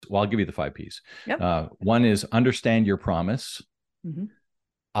Well, I'll give you the 5 Ps. Yep. One is understand your promise,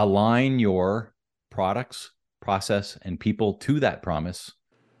 align your products, process, and people to that promise.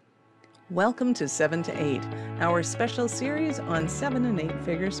 Welcome to 7 to 8, our special series on 7 and 8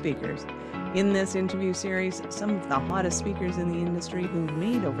 figure speakers. In this interview series, some of the hottest speakers in the industry who've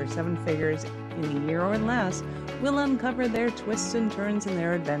made over 7 figures in a year or less will uncover their twists and turns in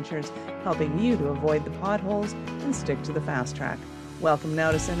their adventures, helping you to avoid the potholes and stick to the fast track. Welcome now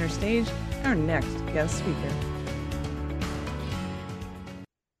to center stage, our next guest speaker.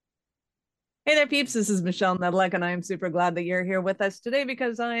 Hey there, peeps. This is Michelle Nedlek, and I am super glad that you're here with us today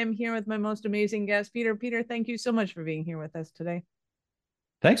because I am here with my most amazing guest, Peter. Peter, thank you so much for being here with us today.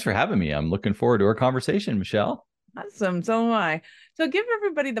 Thanks for having me. I'm looking forward to our conversation, Michelle. Awesome. So am I. So give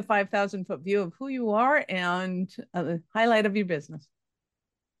everybody the 5,000-foot view of who you are and a highlight of your business.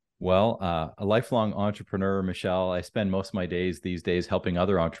 Well, a lifelong entrepreneur, Michelle. I spend most of my days these days helping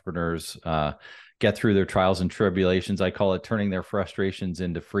other entrepreneurs get through their trials and tribulations. I call it turning their frustrations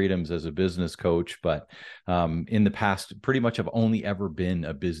into freedoms as a business coach. But in the past, pretty much I've only ever been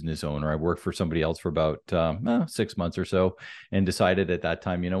a business owner. I worked for somebody else for about 6 months or so and decided at that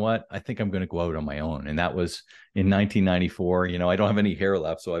time, you know what, I think I'm going to go out on my own. And that was in 1994. You know, I don't have any hair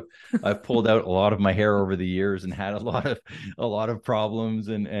left. So I've pulled out a lot of my hair over the years and had a lot of problems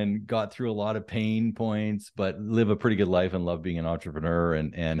and got through a lot of pain points, but live a pretty good life and love being an entrepreneur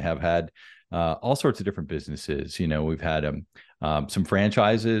and have had all sorts of different businesses. You know, we've had some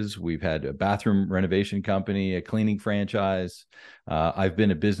franchises. We've had a bathroom renovation company, a cleaning franchise. I've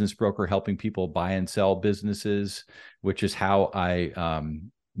been a business broker helping people buy and sell businesses, which is how I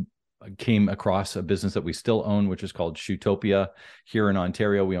came across a business that we still own, which is called Shoetopia. Here in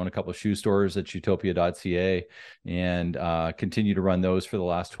Ontario, we own a couple of shoe stores at shoetopia.ca and continue to run those for the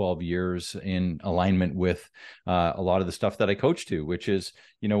last 12 years in alignment with a lot of the stuff that I coach to, which is,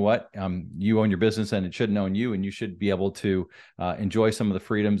 you know what, you own your business and it shouldn't own you, and you should be able to enjoy some of the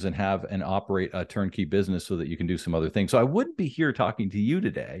freedoms and have and operate a turnkey business so that you can do some other things. So I wouldn't be here talking to you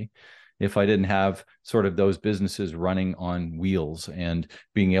today if I didn't have sort of those businesses running on wheels and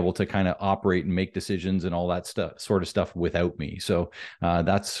being able to kind of operate and make decisions and all that stuff without me. So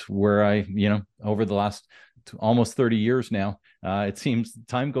that's where I, you know, over the last almost 30 years now, it seems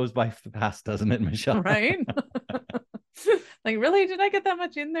time goes by fast, doesn't it, Michelle? Right? Like, really? Did I get that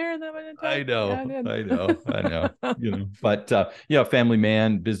much in there? That much I know, yeah, I know, you know, but yeah, family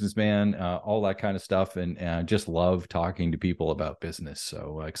man, businessman, all that kind of stuff. And just love talking to people about business.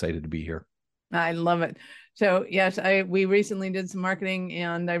 So excited to be here. I love it. So yes, we recently did some marketing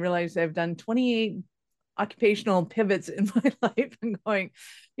and I realized I've done 28 occupational pivots in my life and going,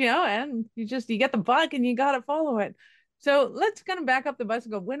 you know, and you get the bug and you got to follow it. So let's kind of back up the bus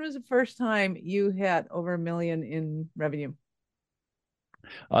and go, when was the first time you hit over $1 million in revenue?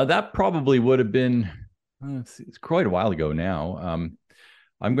 That probably would have been, it's quite a while ago now.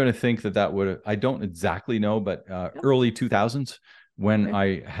 I'm going to think that would have, I don't exactly know, but early 2000s. When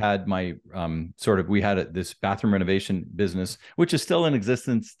I had my we had this bathroom renovation business, which is still in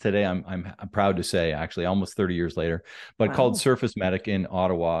existence today. I'm proud to say, actually, almost 30 years later, but called Surface Medic in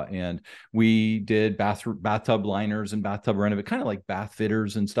Ottawa, and we did bathtub liners and bathtub renovate, kind of like bath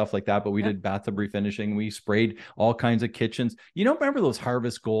fitters and stuff like that. But we did bathtub refinishing. We sprayed all kinds of kitchens. You don't remember those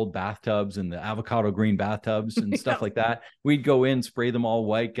Harvest Gold bathtubs and the avocado green bathtubs and stuff like that? We'd go in, spray them all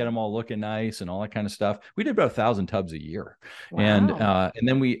white, get them all looking nice, and all that kind of stuff. We did about 1,000 tubs a year, and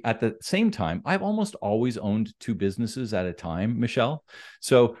then we, at the same time, I've almost always owned 2 businesses at a time, Michelle.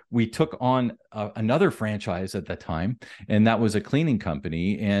 So we took on another franchise at that time, and that was a cleaning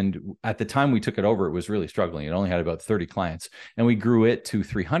company. And at the time we took it over, it was really struggling. It only had about 30 clients, and we grew it to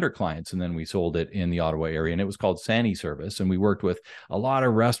 300 clients. And then we sold it in the Ottawa area, and it was called Sani Service. And we worked with a lot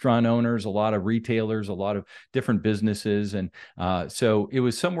of restaurant owners, a lot of retailers, a lot of different businesses. And so it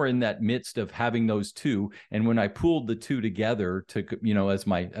was somewhere in that midst of having those 2. And when I pooled the 2 together to, you know,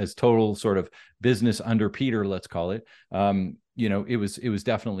 as total sort of business under Peter, let's call it, you know, it was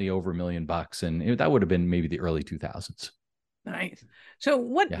definitely over $1 million, and that would have been maybe the early 2000s. Nice. So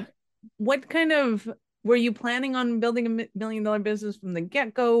what kind of, were you planning on building a $1 million business from the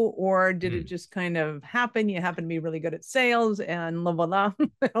get-go, or did it just kind of happen? You happen to be really good at sales and la voila,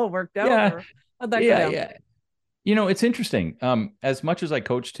 it all worked out? Yeah. Or how'd that go down? Yeah. You know, it's interesting. As much as I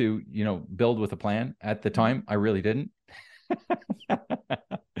coach to, you know, build with a plan, at the time, I really didn't.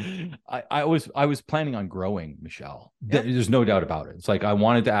 I was planning on growing, Michelle. There's no doubt about it. It's like I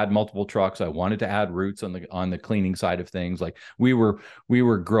wanted to add multiple trucks. I wanted to add routes on the cleaning side of things. Like we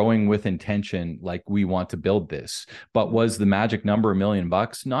were growing with intention. Like we want to build this. But was the magic number $1 million?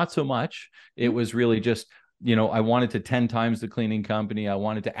 Not so much. It was really just I wanted to 10 times the cleaning company. I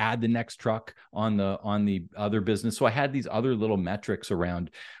wanted to add the next truck on the other business. So I had these other little metrics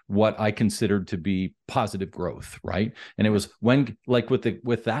around what I considered to be positive growth, right? And it was when, like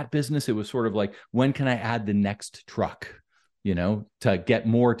with that business, it was sort of like, when can I add the next truck? To get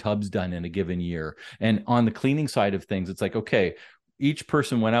more tubs done in a given year. And on the cleaning side of things, it's like, okay, each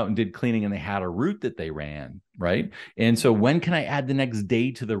person went out and did cleaning and they had a route that they ran, right? And so when can I add the next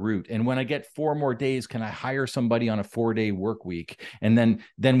day to the route? And when I get 4 more days, can I hire somebody on a 4-day work week? And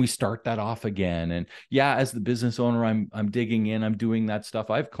then we start that off again. And yeah, as the business owner, I'm digging in, I'm doing that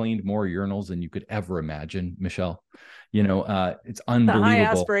stuff. I've cleaned more urinals than you could ever imagine, Michelle. It's The high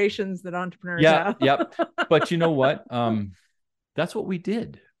unbelievable. aspirations that entrepreneurs Yeah, have. yep. But you know what? That's what we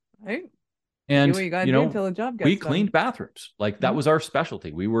did. Right. You do And, what you got to do until the job we gets done. cleaned bathrooms. Like that was our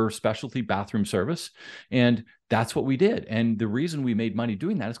specialty. We were specialty bathroom service. And that's what we did. And the reason we made money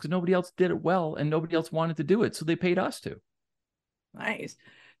doing that is because nobody else did it well and nobody else wanted to do it. So they paid us to. Nice.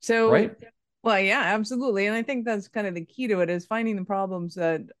 So, right. Well, yeah, absolutely. And I think that's kind of the key to it, is finding the problems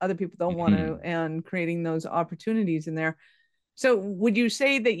that other people don't want to and creating those opportunities in there. So would you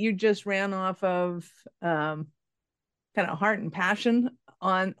say that you just ran off of kind of heart and passion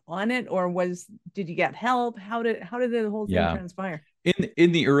on it, or did you get help? How did the whole thing transpire?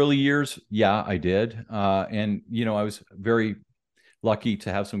 In the early years, yeah, I did. And I was very lucky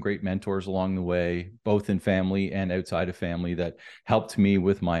to have some great mentors along the way, both in family and outside of family, that helped me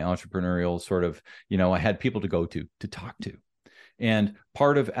with my entrepreneurial sort of, I had people to go to talk to. And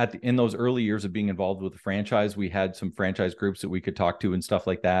part of in those early years of being involved with the franchise, we had some franchise groups that we could talk to and stuff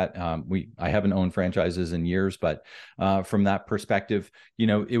like that. I haven't owned franchises in years, but from that perspective,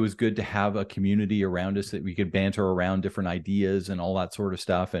 it was good to have a community around us that we could banter around different ideas and all that sort of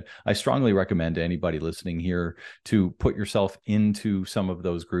stuff. And I strongly recommend to anybody listening here to put yourself into some of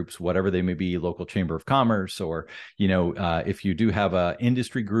those groups, whatever they may be, local chamber of commerce, or, if you do have a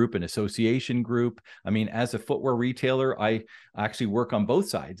industry group, an association group. I mean, as a footwear retailer, I actually work on both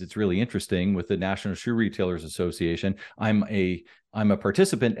sides. It's really interesting with the National Shoe Retailers Association. I'm a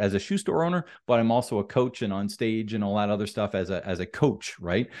participant as a shoe store owner, but I'm also a coach and on stage and all that other stuff as a coach,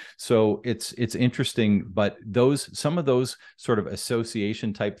 right? So it's interesting, but some of those sort of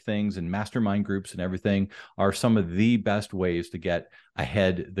association type things and mastermind groups and everything are some of the best ways to get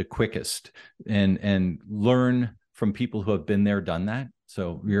ahead the quickest and learn from people who have been there, done that.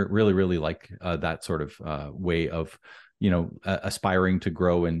 So you're really, really like that sort of way of aspiring to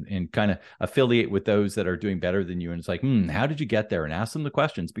grow and kind of affiliate with those that are doing better than you. And it's like, how did you get there? And ask them the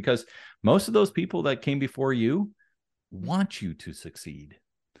questions, because most of those people that came before you want you to succeed.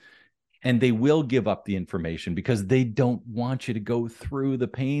 And they will give up the information because they don't want you to go through the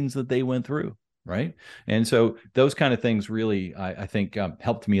pains that they went through. Right. And so those kind of things really, I think,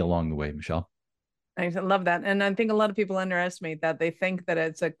 helped me along the way, Michelle. I love that. And I think a lot of people underestimate that. They think that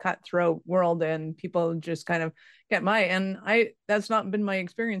it's a cutthroat world and people just kind of get by. And that's not been my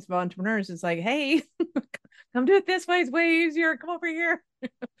experience of entrepreneurs. It's like, hey, come do it this way. It's way easier. Come over here.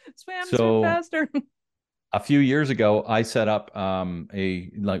 Swim faster. A few years ago, I set up during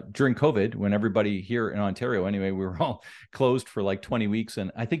COVID, when everybody here in Ontario, anyway, we were all closed for like 20 weeks.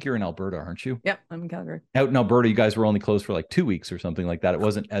 And I think you're in Alberta, aren't you? Yep, I'm in Calgary. Out in Alberta, you guys were only closed for like 2 weeks or something like that. It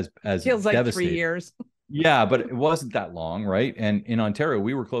wasn't as feels like 3 years. Yeah, but it wasn't that long, right? And in Ontario,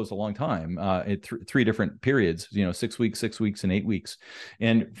 we were closed a long time, at 3 different periods, 6 weeks, and 8 weeks.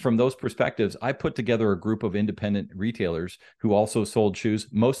 And from those perspectives, I put together a group of independent retailers who also sold shoes.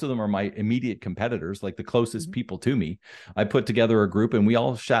 Most of them are my immediate competitors, like the closest people to me. I put together a group and we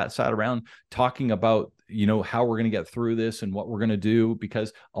all sat around talking about how we're going to get through this and what we're going to do,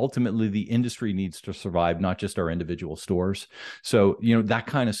 because ultimately the industry needs to survive, not just our individual stores. So, that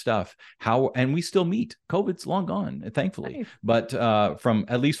kind of stuff, and we still meet. COVID's long gone, thankfully, nice. But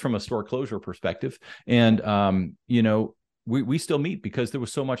at least from a store closure perspective. And, we still meet because there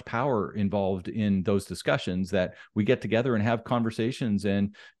was so much power involved in those discussions that we get together and have conversations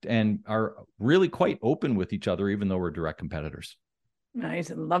and are really quite open with each other, even though we're direct competitors.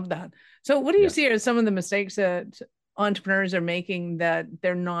 Nice. I love that. So what do you see as some of the mistakes that entrepreneurs are making, that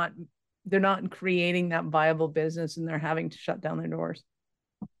they're not creating that viable business and they're having to shut down their doors?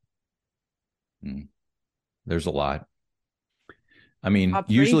 There's a lot. I mean,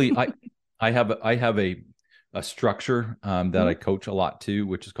 usually I have a structure that I coach a lot to,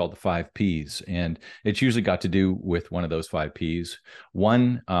 which is called the 5 Ps. And it's usually got to do with one of those 5 Ps.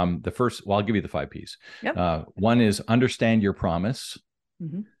 One, I'll give you the 5 Ps. Yep. One is understand your promise,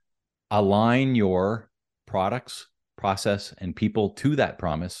 align your products, process, and people to that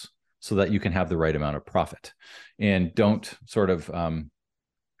promise so that you can have the right amount of profit. And don't sort of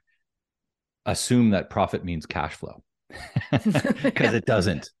assume that profit means cash flow because Yeah. it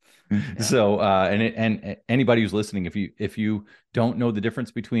doesn't. Yeah. So, and anybody who's listening, if you don't know the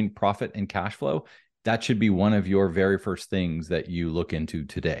difference between profit and cash flow, that should be one of your very first things that you look into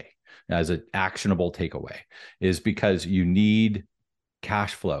today as an actionable takeaway, is because you need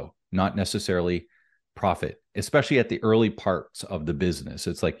cash flow, not necessarily profit, especially at the early parts of the business.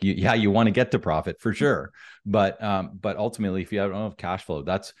 It's like, you want to get to profit for sure, but ultimately, if you don't have cash flow,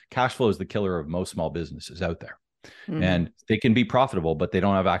 cash flow is the killer of most small businesses out there. Mm-hmm. And they can be profitable, but they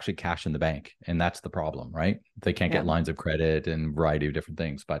don't have actually cash in the bank. And that's the problem, right? They can't Yeah. get lines of credit and a variety of different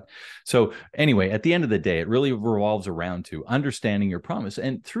things. But so anyway, at the end of the day, it really revolves around to understanding your promise.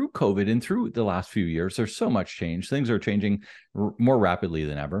 And through COVID and through the last few years, there's so much change. Things are changing more rapidly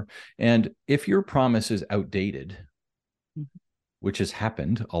than ever. And if your promise is outdated, which has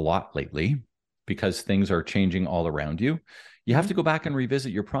happened a lot lately because things are changing all around you, you have to go back and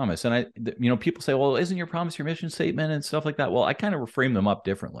revisit your promise. And people say, well, isn't your promise your mission statement and stuff like that? Well, I kind of frame them up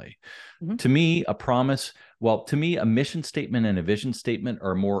differently. Mm-hmm. To me, a mission statement and a vision statement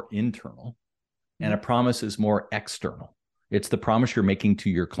are more internal, and a promise is more external. It's the promise you're making to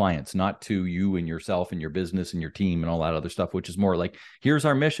your clients, not to you and yourself and your business and your team and all that other stuff, which is more like, here's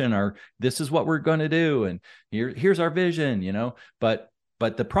our mission, this is what we're going to do, and here's our vision,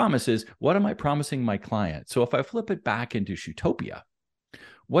 But the promise is, what am I promising my client? So if I flip it back into Shootopia,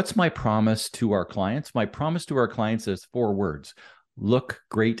 what's my promise to our clients? My promise to our clients is 4 words: look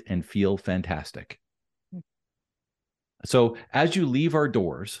great and feel fantastic. So as you leave our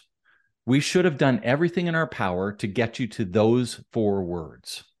doors, we should have done everything in our power to get you to those 4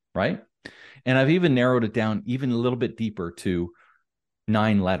 words, right? And I've even narrowed it down even a little bit deeper to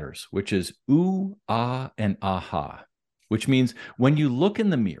 9 letters, which is ooh, ah, and aha, which means when you look in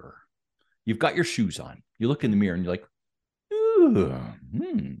the mirror, you've got your shoes on, you look in the mirror and you're like, ooh,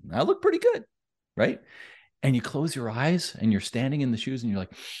 I look pretty good, right? And you close your eyes and you're standing in the shoes and you're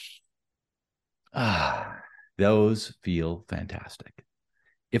like, those feel fantastic.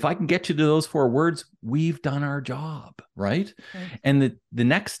 If I can get you to those 4 words, we've done our job, right? And the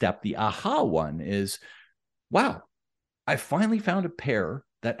next step, the aha one, is, wow, I finally found a pair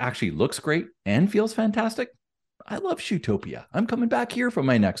that actually looks great and feels fantastic. I love Shootopia. I'm coming back here for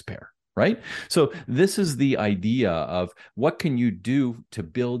my next pair, right? So this is the idea of what can you do to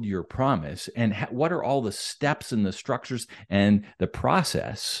build your promise, and what are all the steps and the structures and the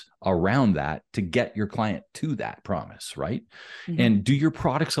process around that to get your client to that promise, right? And do your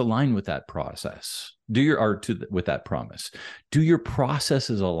products align with that process? With that promise? Do your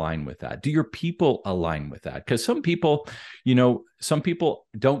processes align with that? Do your people align with that? Because some people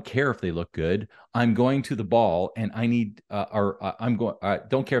don't care if they look good. I'm going to the ball and I need,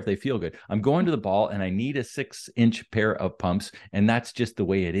 don't care if they feel good. I'm going to the ball and I need a 6-inch pair of pumps, and that's just the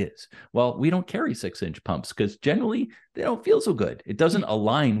way it is. Well, we don't carry 6-inch pumps because generally they don't feel so good. It doesn't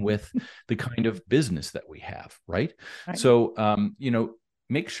align with the kind of business that we have, right? So,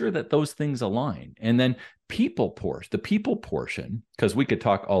 make sure that those things align. And then the people portion, because we could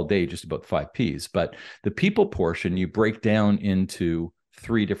talk all day just about 5 Ps, but the people portion you break down into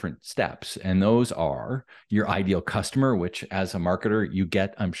 3 different steps. And those are your ideal customer, which as a marketer you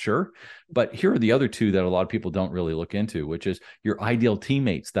get, I'm sure. But here are the other 2 that a lot of people don't really look into, which is your ideal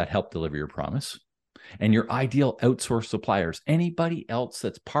teammates that help deliver your promise, and your ideal outsourced suppliers. Anybody else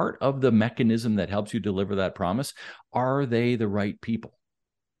that's part of the mechanism that helps you deliver that promise, are they the right people?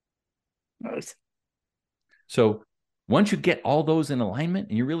 Right. So once you get all those in alignment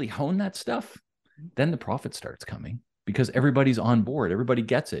and you really hone that stuff, then the profit starts coming, because everybody's on board. Everybody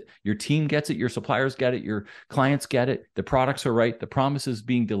gets it. Your team gets it. Your suppliers get it. Your clients get it. The products are right. The promise is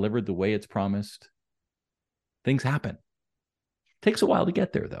being delivered the way it's promised. Things happen. Takes a while to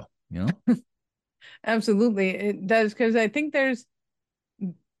get there, though, Absolutely, it does, because I think there's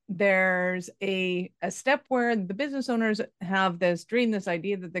a step where the business owners have this dream, this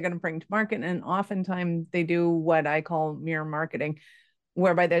idea that they're going to bring to market, and oftentimes they do what I call mirror marketing,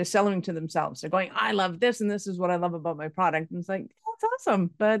 whereby they're selling to themselves. They're going, I love this, and this is what I love about my product. And it's like, that's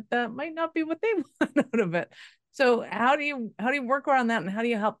awesome, but that might not be what they want out of it. So how do you work around that, and how do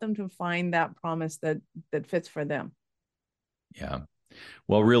you help them to find that promise that fits for them? Yeah.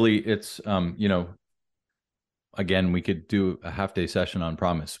 Well, really, it's again, we could do a half-day session on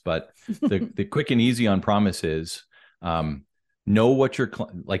promise, but the quick and easy on promise is, know what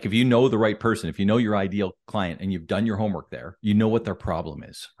like, if you know the right person, if you know your ideal client and you've done your homework there, you know what their problem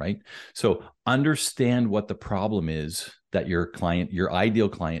is, right? So understand what the problem is that your ideal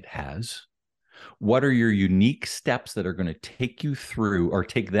client has. What are your unique steps that are going to take you through, or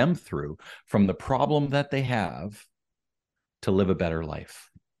take them through, from the problem that they have to live a better life?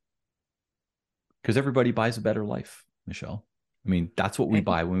 because everybody buys a better life, Michelle. I mean, that's what we Right.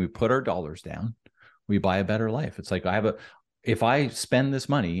 buy when we put our dollars down. We buy a better life. It's like if I spend this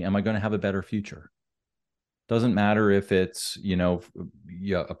money, am I going to have a better future? Doesn't matter if it's,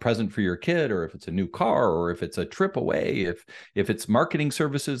 a present for your kid, or if it's a new car, or if it's a trip away, if it's marketing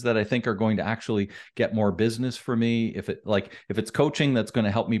services that I think are going to actually get more business for me, if it's coaching that's going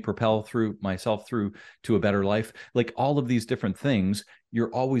to help me propel through myself through to a better life, like all of these different things,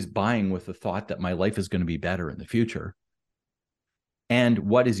 you're always buying with the thought that my life is going to be better in the future. And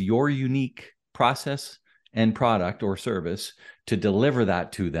what is your unique process and product or service to deliver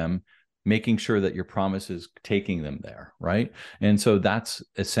that to them, making sure that your promise is taking them there, right? And so that's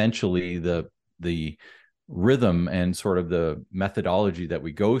essentially the rhythm and sort of the methodology that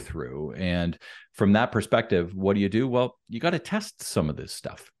we go through. And from that perspective, what do? Well, you got to test some of this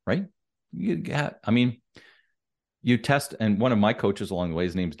stuff, right? You test, and one of my coaches along the way,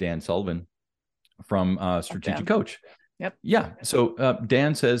 his name's Dan Sullivan from Strategic Coach. Yep. Yeah. So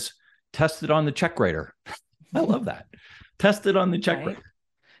Dan says, test it on the check writer. I love that. Test it on the check writer.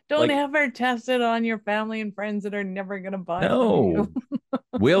 Don't ever test it on your family and friends that are never going to buy from you.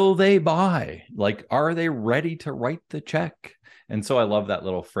 Will they buy? Like, are they ready to write the check? And so I love that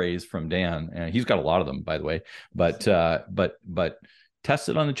little phrase from Dan. And he's got a lot of them, by the way. But test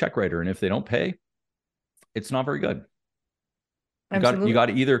it on the check writer. And if they don't pay, it's not very good. You got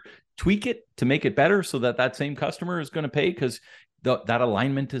to either tweak it to make it better so that same customer is going to pay because that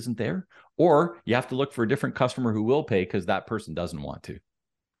alignment isn't there, or you have to look for a different customer who will pay because that person doesn't want to.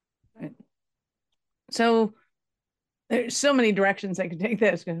 Right. So there's so many directions I could take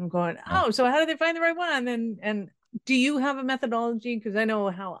this because I'm going, so how do they find the right one? And do you have a methodology? Because I know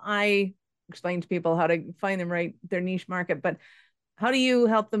how I explain to people how to find them right, their niche market, but how do you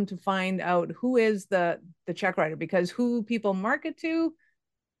help them to find out who is the check writer? Because who people market to,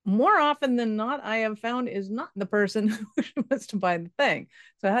 more often than not, I have found is not the person who wants to buy the thing.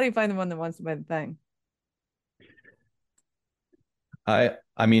 So how do you find the one that wants to buy the thing?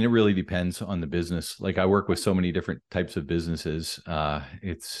 I mean, it really depends on the business. Like, I work with so many different types of businesses.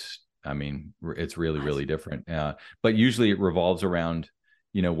 It's really, really different. But usually it revolves around,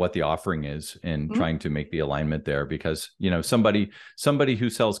 what the offering is and trying to make the alignment there, because, somebody who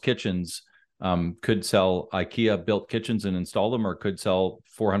sells kitchens could sell IKEA built kitchens and install them, or could sell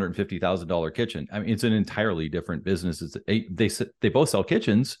 $450,000 kitchen. I mean, it's an entirely different business. They both sell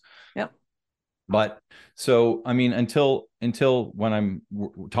kitchens. Yep. But so, I mean, until when I'm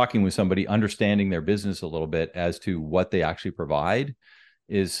talking with somebody, understanding their business a little bit as to what they actually provide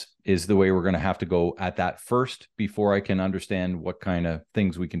is the way we're going to have to go at that first, before I can understand what kind of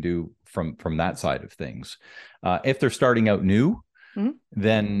things we can do from that side of things. If they're starting out new,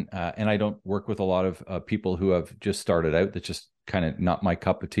 then, and I don't work with a lot of people who have just started out. That's just kind of not my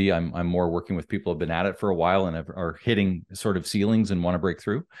cup of tea. I'm more working with people who have been at it for a while and are hitting sort of ceilings and want to break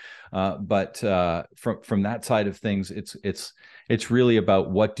through. But from that side of things, it's really about,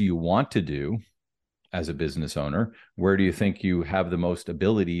 what do you want to do as a business owner? Where do you think you have the most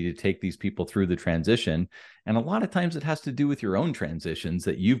ability to take these people through the transition? And a lot of times it has to do with your own transitions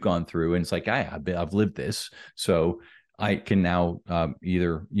that you've gone through. And it's like, I've lived this. So I can now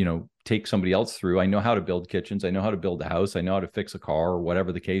either, take somebody else through. I know how to build kitchens. I know how to build a house. I know how to fix a car, or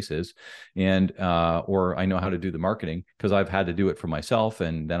whatever the case is. And, or I know how to do the marketing because I've had to do it for myself.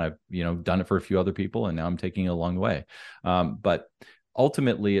 And then I've, done it for a few other people, and now I'm taking it along the way. But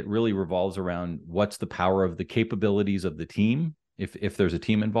ultimately it really revolves around, what's the power of the capabilities of the team. If there's a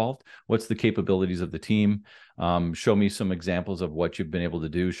team involved, what's the capabilities of the team? Show me some examples of what you've been able to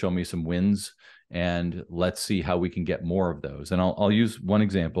do. Show me some wins, and let's see how we can get more of those. And I'll use one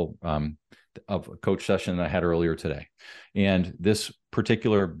example of a coach session that I had earlier today. And this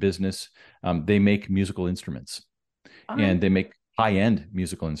particular business, they make musical instruments, and they make high-end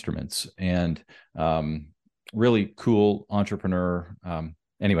musical instruments, and really cool entrepreneur.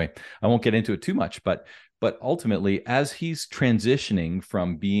 Anyway, I won't get into it too much, but ultimately, as he's transitioning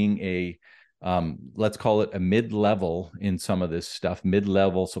from being a, let's call it a mid-level in some of this stuff,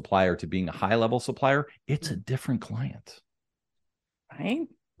 mid-level supplier, to being a high-level supplier, it's a different client. Right.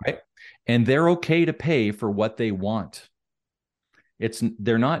 And they're okay to pay for what they want. It's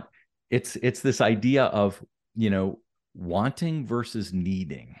this idea of, wanting versus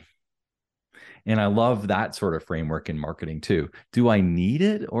needing. And I love that sort of framework in marketing too. Do I need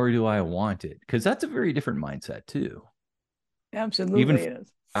it, or do I want it? Because that's a very different mindset too. Absolutely, Even it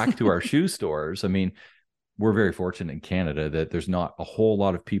is. Back to our shoe stores. I mean, we're very fortunate in Canada that there's not a whole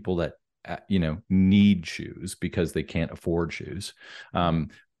lot of people that, need shoes because they can't afford shoes.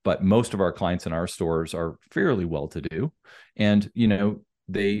 But most of our clients in our stores are fairly well-to-do, and,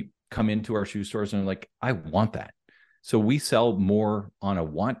 they come into our shoe stores and are like, I want that. So we sell more on a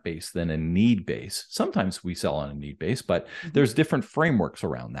want base than a need base. Sometimes we sell on a need base, but there's different frameworks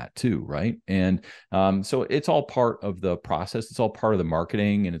around that too, right? And so it's all part of the process. It's all part of the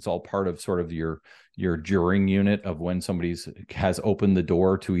marketing, and it's all part of sort of your during unit of when somebody's has opened the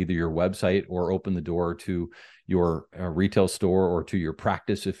door to either your website or open the door to your retail store or to your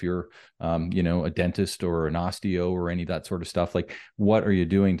practice if you're a dentist or an osteo or any of that sort of stuff. Like, what are you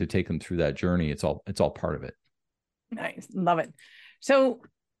doing to take them through that journey? It's all part of it. Nice. Love it. So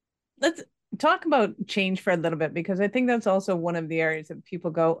let's talk about change for a little bit, because I think that's also one of the areas that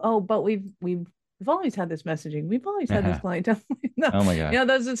people go, oh, but we've always had this messaging. We've always had this clientele. Oh my God.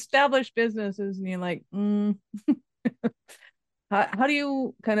 Those established businesses, and you're like, how do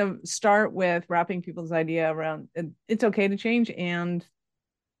you kind of start with wrapping people's idea around it's okay to change and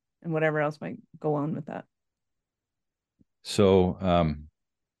whatever else might go on with that? So,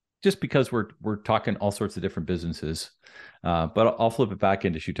 just because we're talking all sorts of different businesses, but I'll flip it back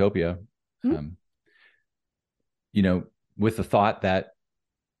into Shootopia, with the thought that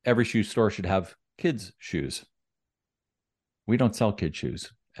every shoe store should have kids' shoes. We don't sell kids'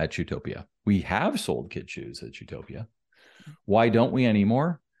 shoes at Shootopia. We have sold kids' shoes at Shootopia. Why don't we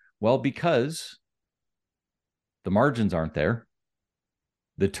anymore? Well, because the margins aren't there.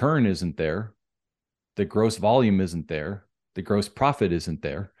 The turn isn't there. The gross volume isn't there. The gross profit isn't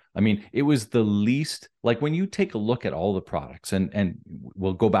there. I mean, it was the least, like when you take a look at all the products, and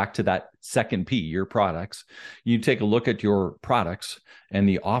we'll go back to that second P, your products, you take a look at your products and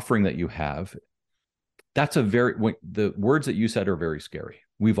the offering that you have. That's the words that you said are very scary.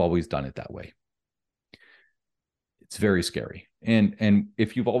 We've always done it that way. It's very scary. And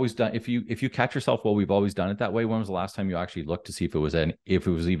if you've always done, if you catch yourself, well, we've always done it that way. When was the last time you actually looked to see if it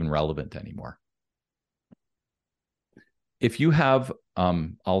was even relevant anymore? If you have,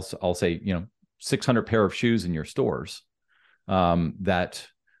 I'll say, 600 pair of shoes in your stores, that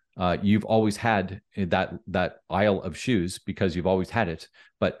you've always had that aisle of shoes because you've always had it,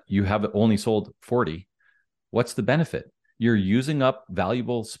 but you have only sold 40. What's the benefit? You're using up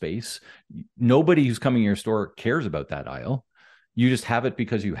valuable space. Nobody who's coming to your store cares about that aisle. You just have it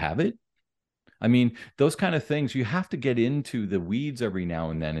because you have it. I mean, those kind of things, you have to get into the weeds every now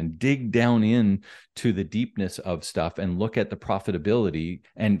and then and dig down in to the deepness of stuff and look at the profitability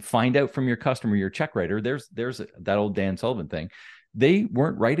and find out from your customer, your check writer. There's that old Dan Sullivan thing. They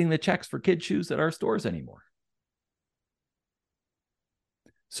weren't writing the checks for kid shoes at our stores anymore.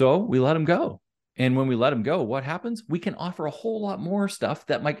 So we let them go. And when we let them go, what happens? We can offer a whole lot more stuff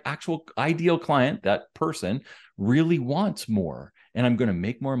that my actual ideal client, that person, really wants more. And I'm going to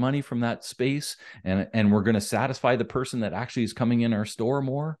make more money from that space. And we're going to satisfy the person that actually is coming in our store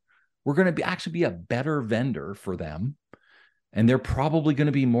more. We're going to actually be a better vendor for them. And they're probably going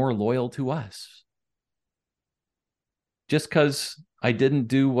to be more loyal to us. Just because I didn't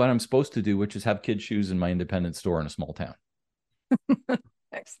do what I'm supposed to do, which is have kids' shoes in my independent store in a small town.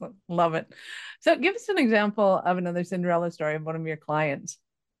 Excellent. Love it. So give us an example of another Cinderella story of one of your clients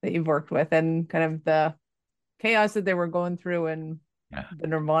that you've worked with and kind of the chaos that they were going through and the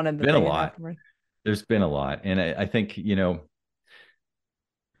nirvana that they had afterwards. There's been a lot. And I think, a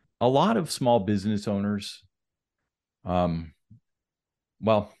lot of small business owners, they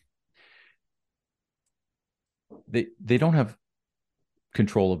don't have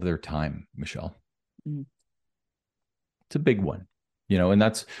control of their time, Michelle. Mm-hmm. It's a big one. And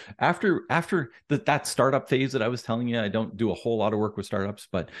that's after that startup phase that I was telling you. I don't do a whole lot of work with startups,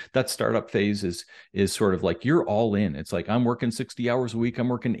 but that startup phase is sort of like you're all in. It's like I'm working 60 hours a week. I'm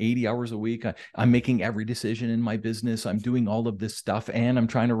working 80 hours a week. I'm making every decision in my business. I'm doing all of this stuff, and I'm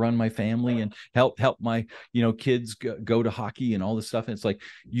trying to run my family and help my kids go to hockey and all this stuff. And it's like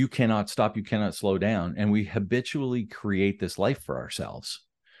you cannot stop. You cannot slow down. And we habitually create this life for ourselves,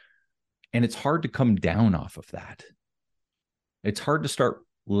 and it's hard to come down off of that. It's hard to start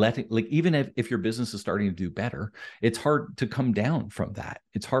letting, like, even if your business is starting to do better, it's hard to come down from that.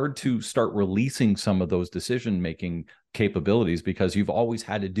 It's hard to start releasing some of those decision-making capabilities because you've always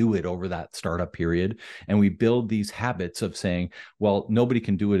had to do it over that startup period. And we build these habits of saying, well, nobody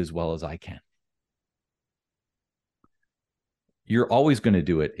can do it as well as I can. You're always going to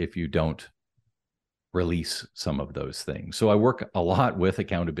do it if you don't release some of those things. So I work a lot with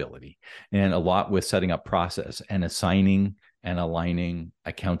accountability and a lot with setting up process and assigning and aligning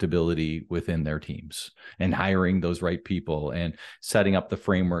accountability within their teams and hiring those right people and setting up the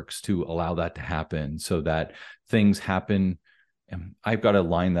frameworks to allow that to happen so that things happen. And I've got a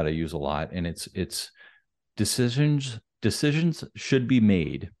line that I use a lot, and it's decisions should be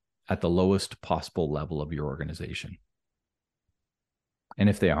made at the lowest possible level of your organization. And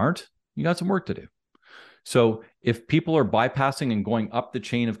if they aren't, you got some work to do. So if people are bypassing and going up the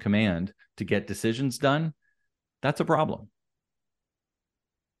chain of command to get decisions done, that's a problem.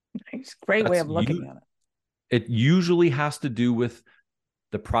 Nice. Great way That's of looking at it. It usually has to do with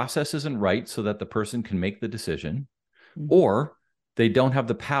the process isn't right so that the person can make the decision, or they don't have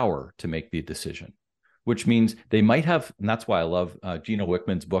the power to make the decision, which means they might have. And that's why I love Gino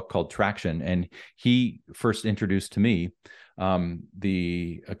Wickman's book called Traction. And he first introduced to me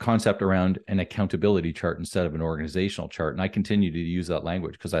the concept around an accountability chart instead of an organizational chart. And I continue to use that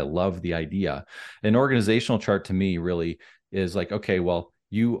language because I love the idea. An organizational chart to me really is like, okay, well,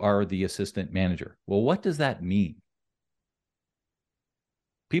 you are the assistant manager. Well, what does that mean?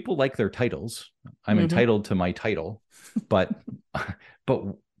 People like their titles. I'm entitled to my title, but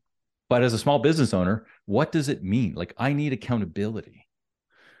but as a small business owner, what does it mean? Like, I need accountability.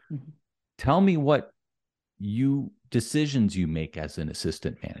 Tell me what decisions you make as an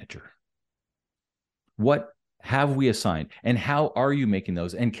assistant manager. What have we assigned, and how are you making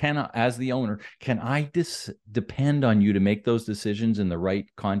those? And as the owner, can I depend on you to make those decisions in the right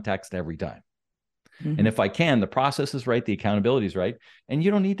context every time? And if I can, the process is right, the accountability is right, and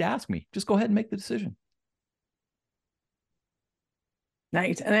you don't need to ask me. Just go ahead and make the decision.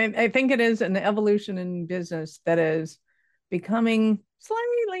 Nice. And I think it is an evolution in business that is becoming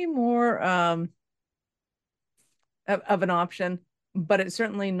slightly more of an option, but it's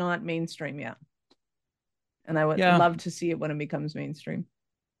certainly not mainstream yet. And I would love to see it when it becomes mainstream.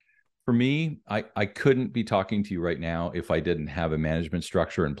 For me, I couldn't be talking to you right now if I didn't have a management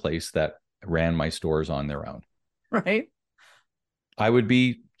structure in place that ran my stores on their own. Right. I would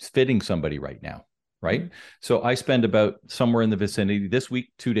be fitting somebody right now. Right. So I spend about somewhere in the vicinity this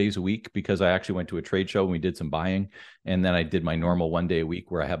week, 2 days a week, because I actually went to a trade show and we did some buying. And then I did my normal 1 day a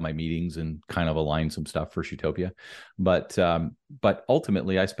week where I have my meetings and kind of align some stuff for Shootopia. But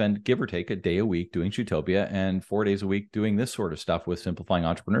ultimately I spend, give or take, a day a week doing Shootopia and 4 days a week doing this sort of stuff with Simplifying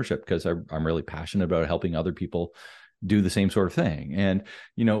Entrepreneurship, because I'm really passionate about helping other people do the same sort of thing. And,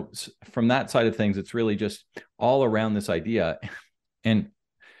 you know, from that side of things, it's really just all around this idea. And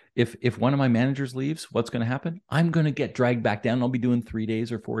if one of my managers leaves, what's going to happen? I'm going to get dragged back down. I'll be doing 3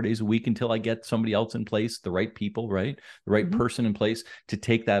 days or 4 days a week until I get somebody else in place, the right people, right? The right person in place to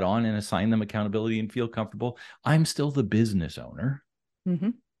take that on and assign them accountability and feel comfortable. I'm still the business owner.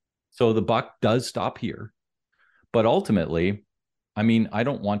 So the buck does stop here. But ultimately, I mean, I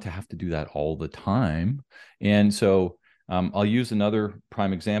don't want to have to do that all the time. And so I'll use another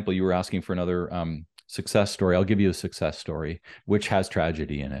prime example. You were asking for another success story. I'll give you a success story, which has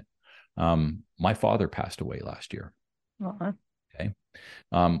tragedy in it. My father passed away last year. Okay.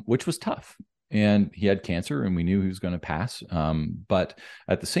 Which was tough. And he had cancer and we knew he was going to pass. But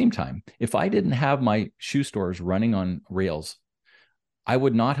at the same time, if I didn't have my shoe stores running on rails, I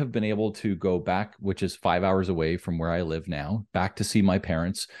would not have been able to go back, which is 5 hours away from where I live now, back to see my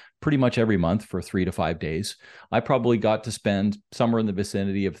parents pretty much every month for 3 to 5 days. I probably got to spend somewhere in the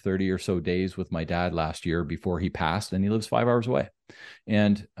vicinity of 30 or so days with my dad last year before he passed, and he lives 5 hours away.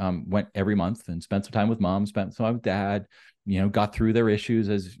 And went every month and spent some time with mom, spent some time with dad, you know, got through their issues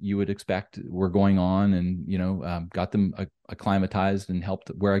as you would expect were going on, and, you know, got them acclimatized and helped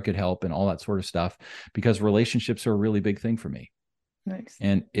where I could help and all that sort of stuff, because relationships are a really big thing for me. Nice.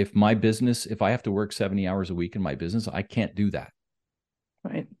 And if I have to work 70 hours a week in my business, I can't do that.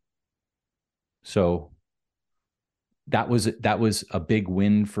 Right. So that was a big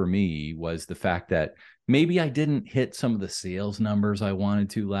win for me, was the fact that maybe I didn't hit some of the sales numbers I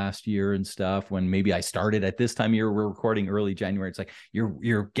wanted to last year and stuff. When maybe I started at this time of year, we're recording early January. It's like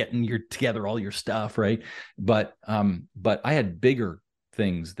you're getting together all your stuff, right? But I had bigger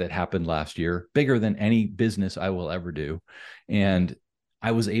things that happened last year, bigger than any business I will ever do. And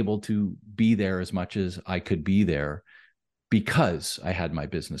I was able to be there as much as I could be there because I had my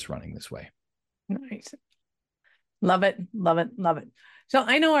business running this way. Nice. Love it. Love it. Love it. So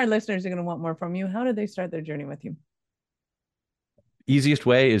I know our listeners are going to want more from you. How did they start their journey with you? Easiest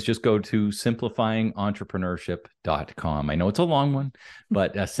way is just go to simplifyingentrpreneurship.com. I know it's a long one,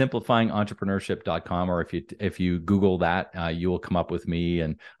 but simplifyingentrpreneurship.com, or if you Google that, you will come up with me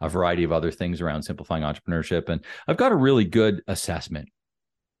and a variety of other things around simplifying entrepreneurship. And I've got a really good assessment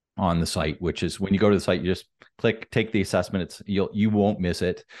on the site, which is when you go to the site, you just take the assessment. You won't miss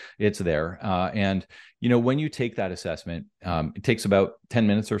it. It's there. And you know, when you take that assessment, it takes about 10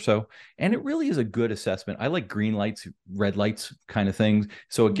 minutes or so, and it really is a good assessment. I like green lights, red lights kind of things.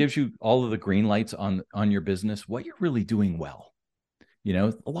 So it gives you all of the green lights on your business, what you're really doing well. You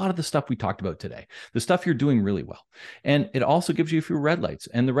know, a lot of the stuff we talked about today, the stuff you're doing really well. And it also gives you a few red lights.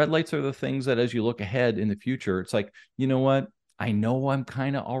 And the red lights are the things that as you look ahead in the future, it's like, you know what? I know I'm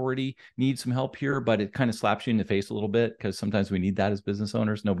kind of already need some help here, but it kind of slaps you in the face a little bit because sometimes we need that as business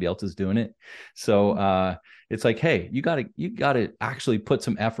owners. Nobody else is doing it. So it's like, hey, you gotta actually put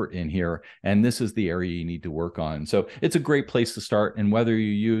some effort in here. And this is the area you need to work on. So it's a great place to start. And whether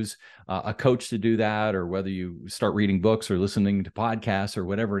you use a coach to do that, or whether you start reading books or listening to podcasts or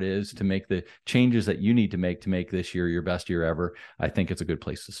whatever it is to make the changes that you need to make this year your best year ever, I think it's a good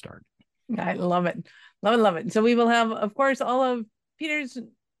place to start. I love it. Love it, love it. So we will have, of course, all of Peter's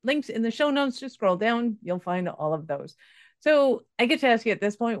links in the show notes. Just scroll down. You'll find all of those. So I get to ask you at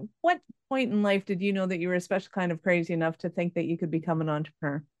this point, what point in life did you know that you were a special kind of crazy enough to think that you could become an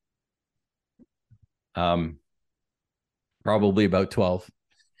entrepreneur? Probably about 12.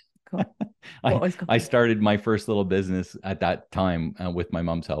 Cool. What was I started my first little business at that time with my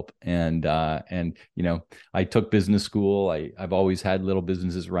mom's help, and I took business school. I've always had little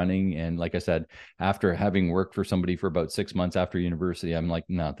businesses running, and like I said, after having worked for somebody for about 6 months after university, I'm like,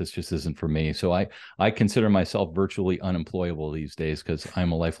 no, this just isn't for me. So I consider myself virtually unemployable these days because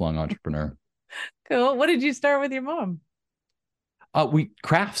I'm a lifelong entrepreneur. Cool. What did you start with your mom?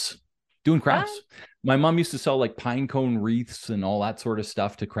 Doing crafts. My mom used to sell like pine cone wreaths and all that sort of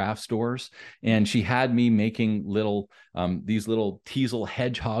stuff to craft stores. And she had me making these little teasel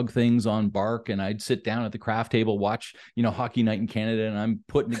hedgehog things on bark. And I'd sit down at the craft table, watch, Hockey Night in Canada. And I'm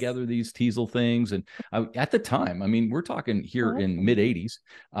putting together these teasel things. And at the time, I mean, we're talking here in mid 80s,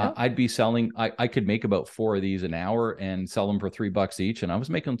 I'd be selling, I could make about 4 of these an hour and sell them for $3 each. And I was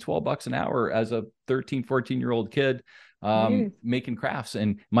making $12 an hour as a 13, 14-year-old kid. Making crafts,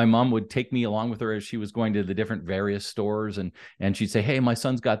 and my mom would take me along with her as she was going to the different various stores, and she'd say, hey, my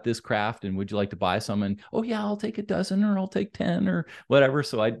son's got this craft, and would you like to buy some? And oh yeah, I'll take a dozen, or I'll take 10 or whatever.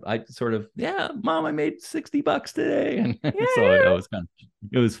 So I sort of, yeah, Mom, I made $60 today. And so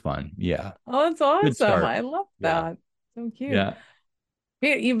it was fun. Yeah. Oh, it's awesome. I love that. So cute. Yeah.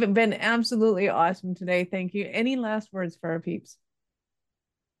 Peter, you've been absolutely awesome today. Thank you. Any last words for our peeps?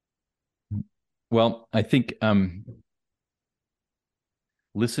 Well, I think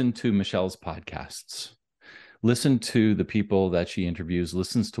listen to Michelle's podcasts. Listen to the people that she interviews,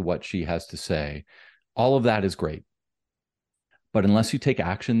 listens to what she has to say. All of that is great. But unless you take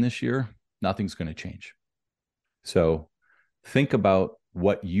action this year, nothing's going to change. So think about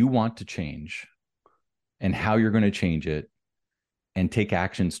what you want to change and how you're going to change it, and take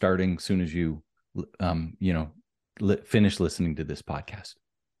action starting as soon as you, finish listening to this podcast.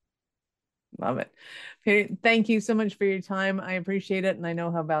 Love it. Peter, thank you so much for your time. I appreciate it, and I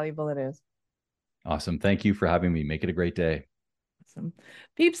know how valuable it is. Awesome. Thank you for having me. Make it a great day. Awesome.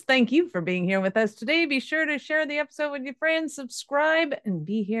 Peeps, thank you for being here with us today. Be sure to share the episode with your friends, subscribe, and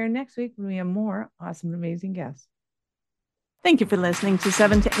be here next week when we have more awesome and amazing guests. Thank you for listening to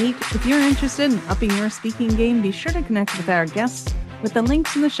 7 to 8. If you're interested in upping your speaking game, be sure to connect with our guests with the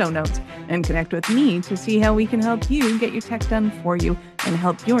links in the show notes, and connect with me to see how we can help you get your tech done for you and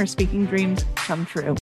help your speaking dreams come true.